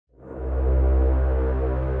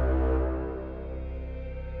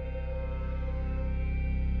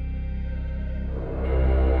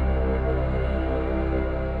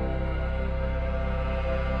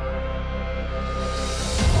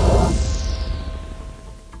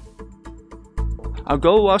Our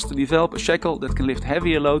goal was to develop a shackle that can lift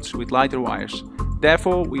heavier loads with lighter wires.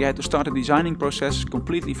 Therefore, we had to start the designing process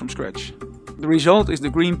completely from scratch. The result is the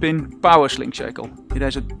green pin Power Sling Shackle. It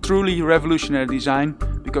has a truly revolutionary design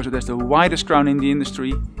because it has the widest crown in the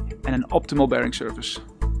industry and an optimal bearing surface.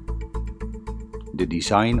 The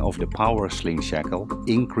design of the Power Sling Shackle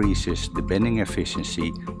increases the bending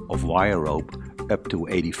efficiency of wire rope up to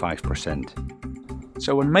 85%.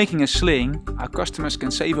 So when making a sling, our customers can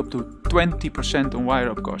save up to 20% on wire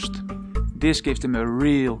rope cost. This gives them a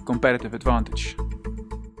real competitive advantage.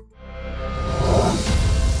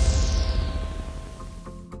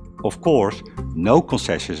 Of course, no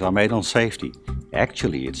concessions are made on safety.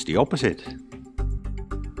 Actually, it's the opposite.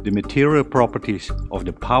 The material properties of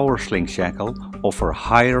the Power Sling Shackle offer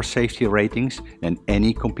higher safety ratings than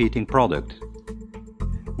any competing product.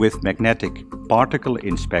 With magnetic particle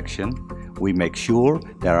inspection, we make sure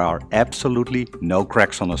there are absolutely no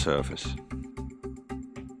cracks on the surface.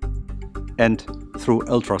 And through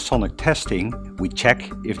ultrasonic testing, we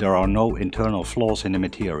check if there are no internal flaws in the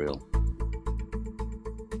material.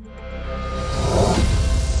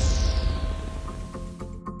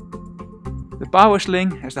 The Power Sling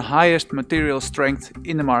has the highest material strength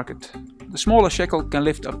in the market. The smallest shackle can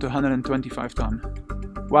lift up to 125 ton,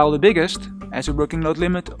 while the biggest has a working load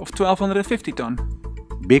limit of 1250 ton.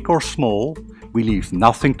 Big or small, we leave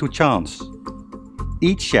nothing to chance.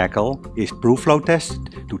 Each shackle is proof load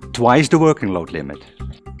tested to twice the working load limit.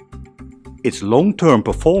 Its long-term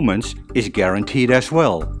performance is guaranteed as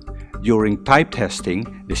well. During type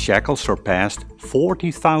testing, the shackle surpassed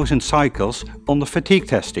 40,000 cycles on the fatigue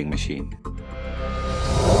testing machine.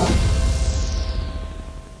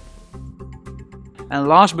 And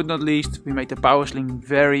last but not least, we made the Power Sling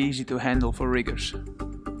very easy to handle for riggers.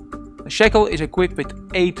 The shackle is equipped with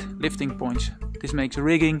 8 lifting points. This makes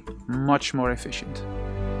rigging much more efficient.